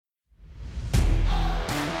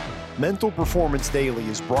Mental Performance Daily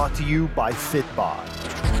is brought to you by Fitbod.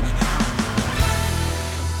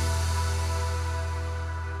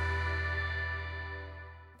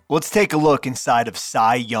 Let's take a look inside of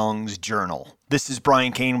Cy Young's journal. This is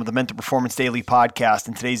Brian Cain with the Mental Performance Daily podcast,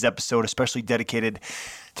 and today's episode especially dedicated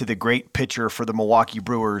to the great pitcher for the Milwaukee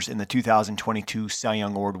Brewers in the 2022 Cy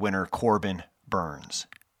Young Award winner, Corbin Burnes.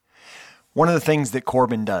 One of the things that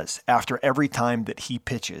Corbin does after every time that he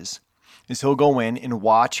pitches is he'll go in and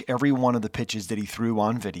watch every one of the pitches that he threw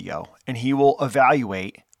on video, and he will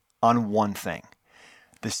evaluate on one thing: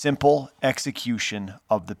 the simple execution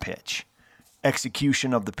of the pitch.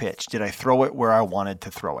 Execution of the pitch. Did I throw it where I wanted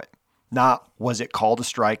to throw it? Not was it called a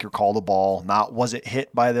strike or called a ball, not was it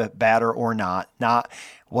hit by the batter or not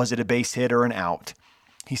was it a base hit or an out.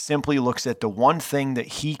 He simply looks at the one thing that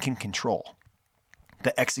he can control,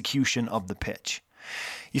 the execution of the pitch.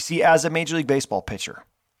 You see, as a Major League Baseball pitcher,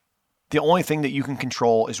 the only thing that you can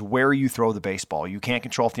control is where you throw the baseball. You can't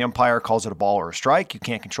control if the umpire calls it a ball or a strike. You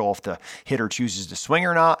can't control if the hitter chooses to swing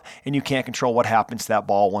or not. And you can't control what happens to that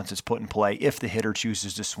ball once it's put in play if the hitter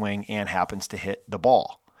chooses to swing and happens to hit the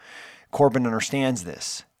ball. Corbin understands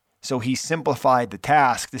this. So he simplified the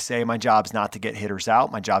task to say, my job's not to get hitters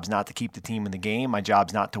out. My job's not to keep the team in the game. My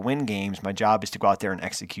job's not to win games. My job is to go out there and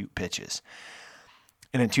execute pitches.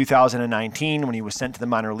 And in 2019, when he was sent to the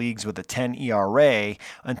minor leagues with a 10 ERA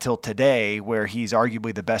until today, where he's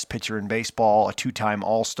arguably the best pitcher in baseball, a two-time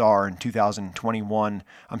All-Star in 2021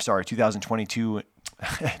 and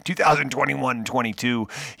 22.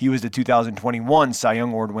 He was the 2021 Cy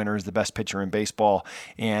Young Award winner as the best pitcher in baseball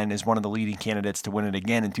and is one of the leading candidates to win it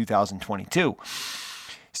again in 2022.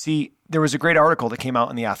 See, there was a great article that came out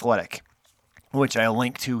in The Athletic, which I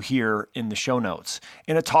link to here in the show notes.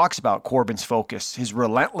 And it talks about Corbin's focus, his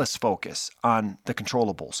relentless focus on the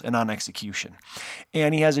controllables and on execution.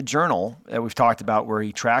 And he has a journal that we've talked about where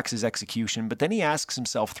he tracks his execution, but then he asks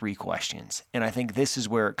himself three questions. And I think this is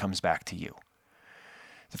where it comes back to you.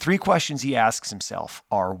 The three questions he asks himself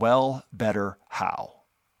are well, better, how.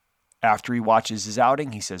 After he watches his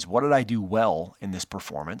outing, he says, what did I do well in this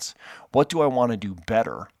performance? What do I want to do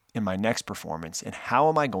better in my next performance? And how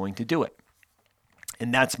am I going to do it?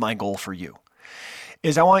 And that's my goal for you,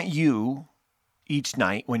 is I want you each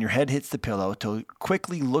night when your head hits the pillow to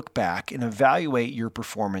quickly look back and evaluate your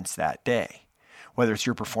performance that day. Whether it's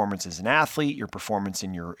your performance as an athlete, your performance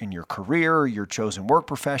in your career, your chosen work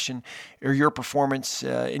profession, or your performance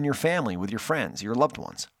in your family, with your friends, your loved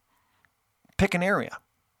ones. Pick an area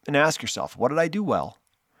and ask yourself, what did I do well?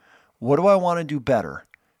 What do I want to do better?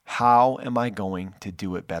 How am I going to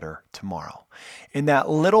do it better tomorrow? In that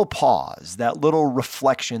little pause, that little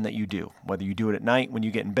reflection that you do, whether you do it at night when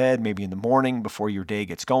you get in bed, maybe in the morning before your day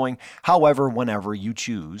gets going, however, whenever you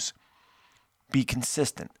choose, be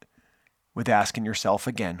consistent with asking yourself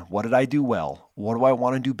again, what did I do well? What do I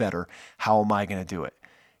want to do better? How am I going to do it?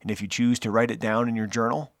 And if you choose to write it down in your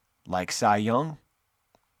journal, like Cy Young,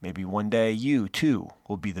 maybe one day you, too,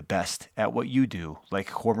 will be the best at what you do, like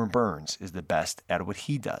Corbin Burnes is the best at what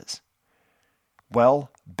he does. Well,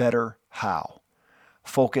 better, how?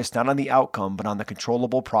 Focus not on the outcome, but on the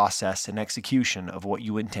controllable process and execution of what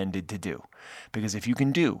you intended to do. Because if you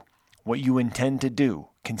can do what you intend to do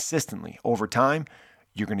consistently over time,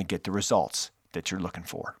 you're going to get the results that you're looking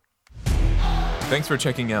for. Thanks for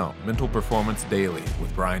checking out Mental Performance Daily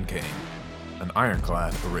with Brian Cain, an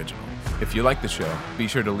Ironclad original. If you like the show, be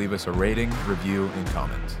sure to leave us a rating, review, and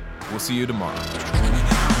comment. We'll see you tomorrow.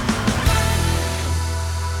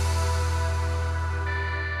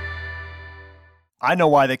 I know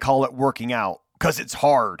why they call it working out. Because it's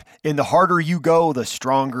hard. And the harder you go, the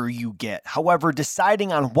stronger you get. However,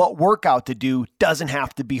 deciding on what workout to do doesn't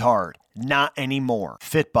have to be hard. Not anymore.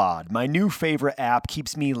 Fitbod, my new favorite app,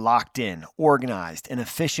 keeps me locked in, organized, and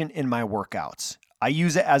efficient in my workouts. I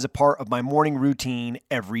use it as a part of my morning routine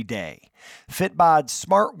every day. Fitbod's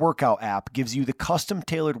smart workout app gives you the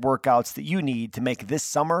custom-tailored workouts that you need to make this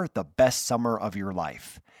summer the best summer of your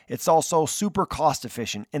life. It's also super cost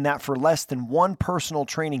efficient in that for less than one personal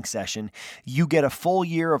training session, you get a full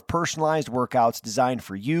year of personalized workouts designed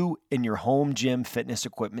for you in your home gym fitness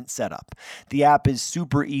equipment setup. The app is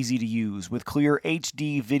super easy to use with clear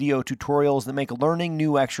HD video tutorials that make learning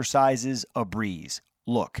new exercises a breeze.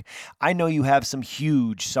 Look, I know you have some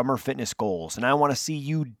huge summer fitness goals, and I want to see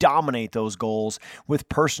you dominate those goals with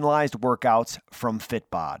personalized workouts from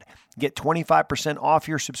Fitbod. Get 25% off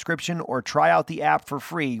your subscription or try out the app for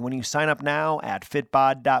free when you sign up now at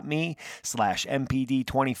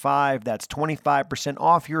fitbod.me/MPD25. That's 25%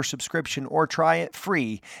 off your subscription or try it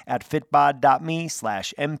free at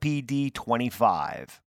fitbod.me/MPD25.